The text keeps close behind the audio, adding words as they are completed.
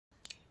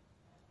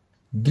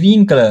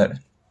Green color.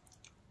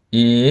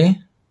 A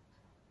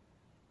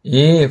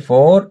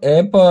for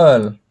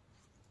apple.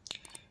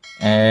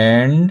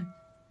 And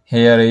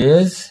here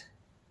is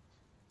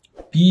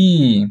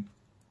B.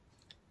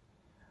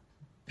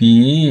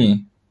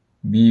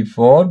 B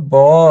for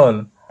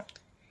ball.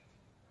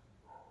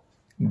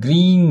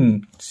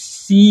 Green.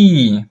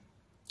 C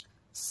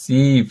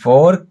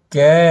for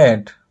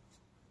cat.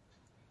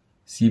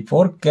 C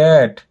for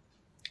cat.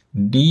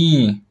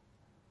 D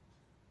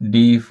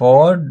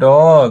for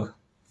dog.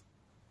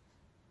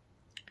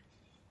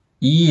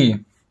 E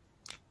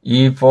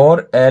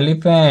for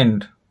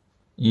elephant.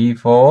 E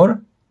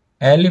for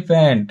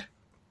elephant.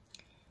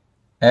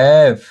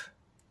 F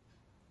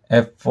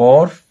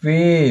for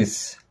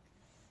fish.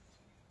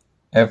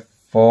 F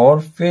for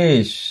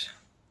fish.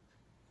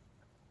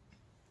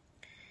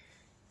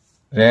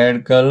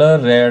 Red color,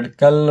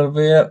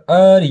 where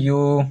are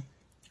you?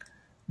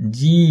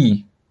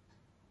 G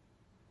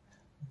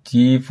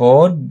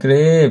for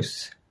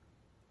grapes.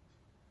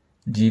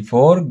 G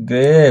for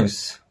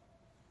grapes.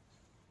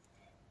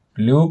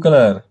 Blue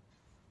color.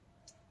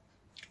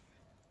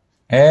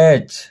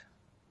 H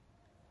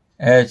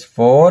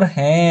for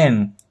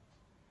hen.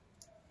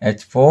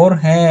 H for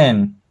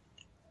hen.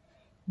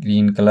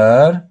 Green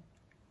color.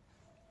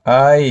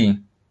 I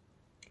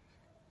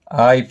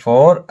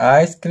for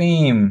ice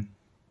cream.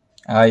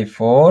 I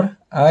for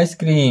ice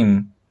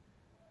cream.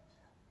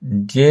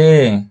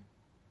 J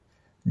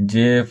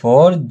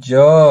for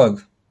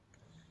jug.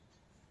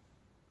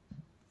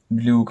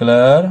 Blue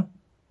color.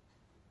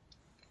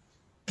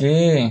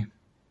 K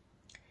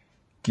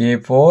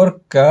for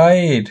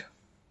kite.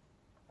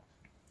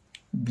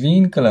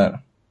 Green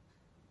color.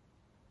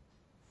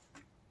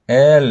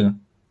 L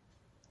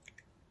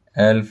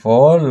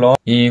for long.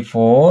 A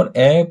for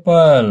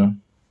apple.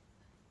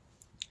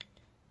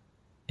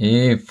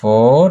 A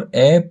for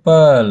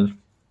apple.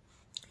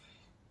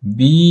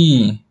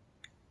 B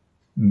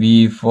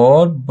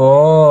for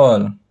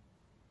ball.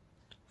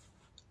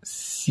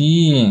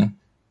 C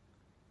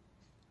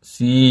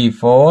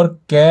for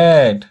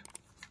cat.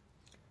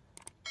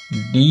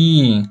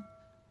 D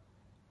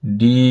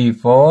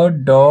for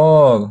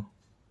dog.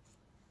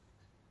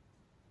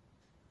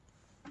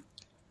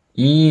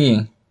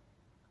 E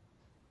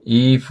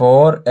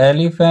for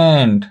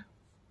elephant.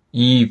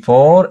 E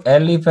for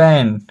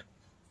elephant.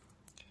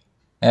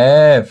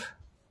 F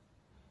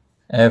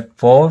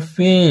for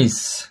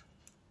fish.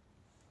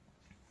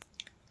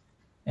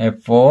 F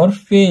for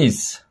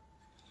fish.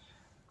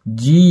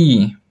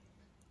 G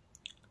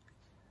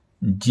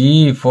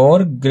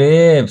for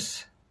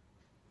grapes.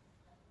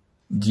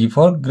 G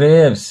for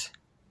grapes.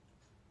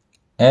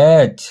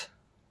 H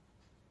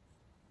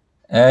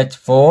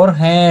for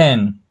hen.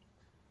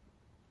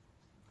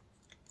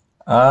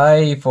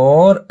 I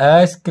for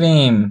ice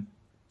cream.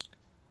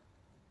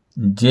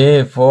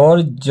 J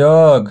for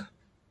jug.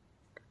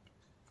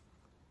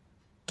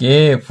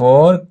 K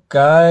for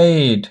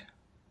kite.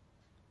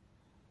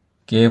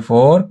 K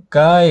for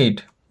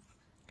kite.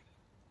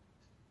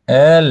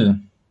 L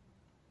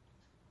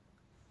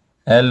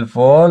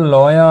for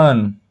lion.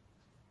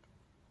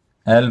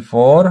 L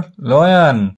for lion.